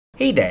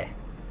Hey there,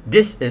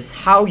 this is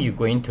how you're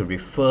going to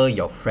refer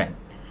your friend.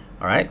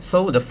 Alright,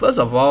 so the first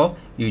of all,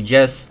 you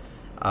just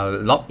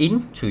log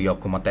in to your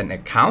Kumoten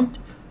account.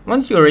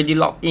 Once you're already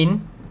logged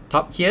in,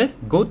 top here,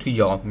 go to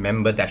your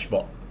member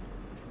dashboard.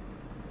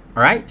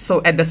 Alright,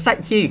 so at the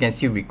side here, you can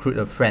see recruit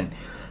a friend.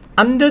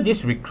 Under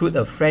this recruit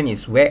a friend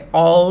is where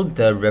all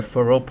the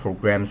referral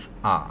programs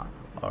are.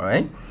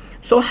 Alright,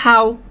 so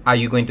how are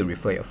you going to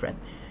refer your friend?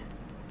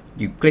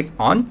 You click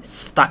on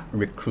start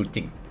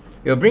recruiting.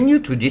 It will bring you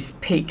to this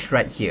page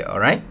right here.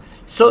 Alright,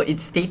 so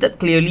it's stated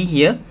clearly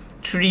here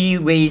 3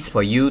 ways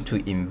for you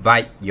to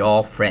invite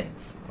your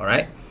friends.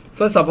 Alright,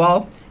 first of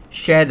all,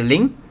 share the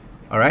link.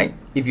 Alright,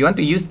 if you want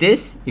to use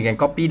this, you can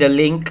copy the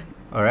link.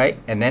 Alright,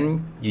 and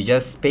then you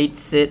just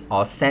paste it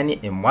or send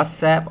it in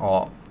WhatsApp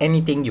or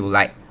anything you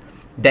like.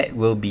 That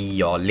will be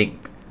your link.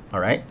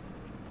 Alright,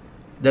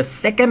 the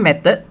second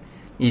method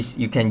is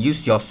you can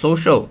use your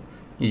social.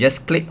 You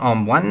just click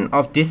on one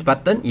of this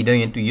button. Either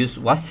you need to use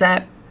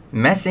WhatsApp,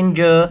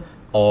 Messenger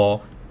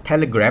or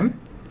Telegram.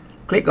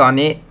 Click on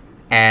it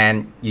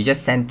and you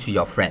just send to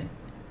your friend.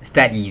 It's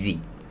that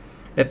easy.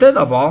 The third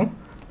of all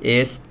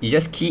is you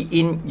just key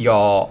in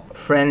your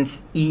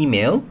friend's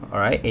email.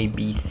 Alright,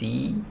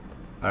 ABC,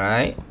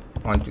 alright,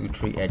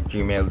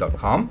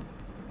 123@gmail.com,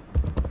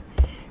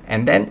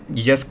 and then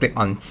you just click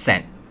on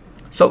send.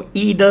 So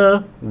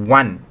either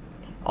one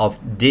of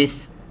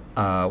these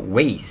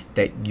ways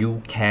that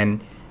you can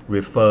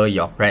refer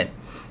your friend.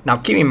 Now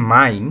keep in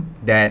mind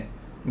that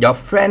your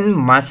friend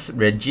must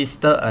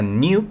register a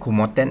new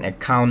Kumoten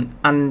account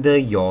under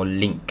your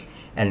link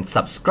and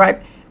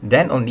subscribe,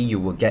 then only you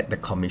will get the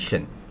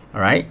commission.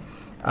 Alright,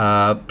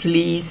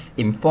 please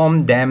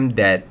inform them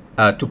that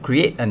to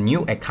create a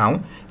new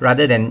account,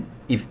 rather than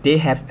if they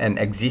have an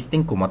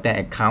existing Kumoten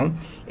account,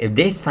 if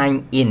they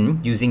sign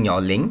in using your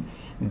link,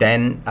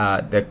 then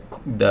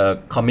the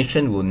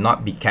commission will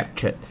not be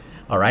captured.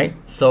 Alright,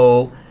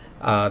 so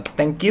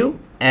thank you,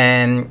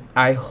 and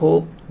I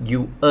hope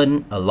you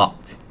earn a lot.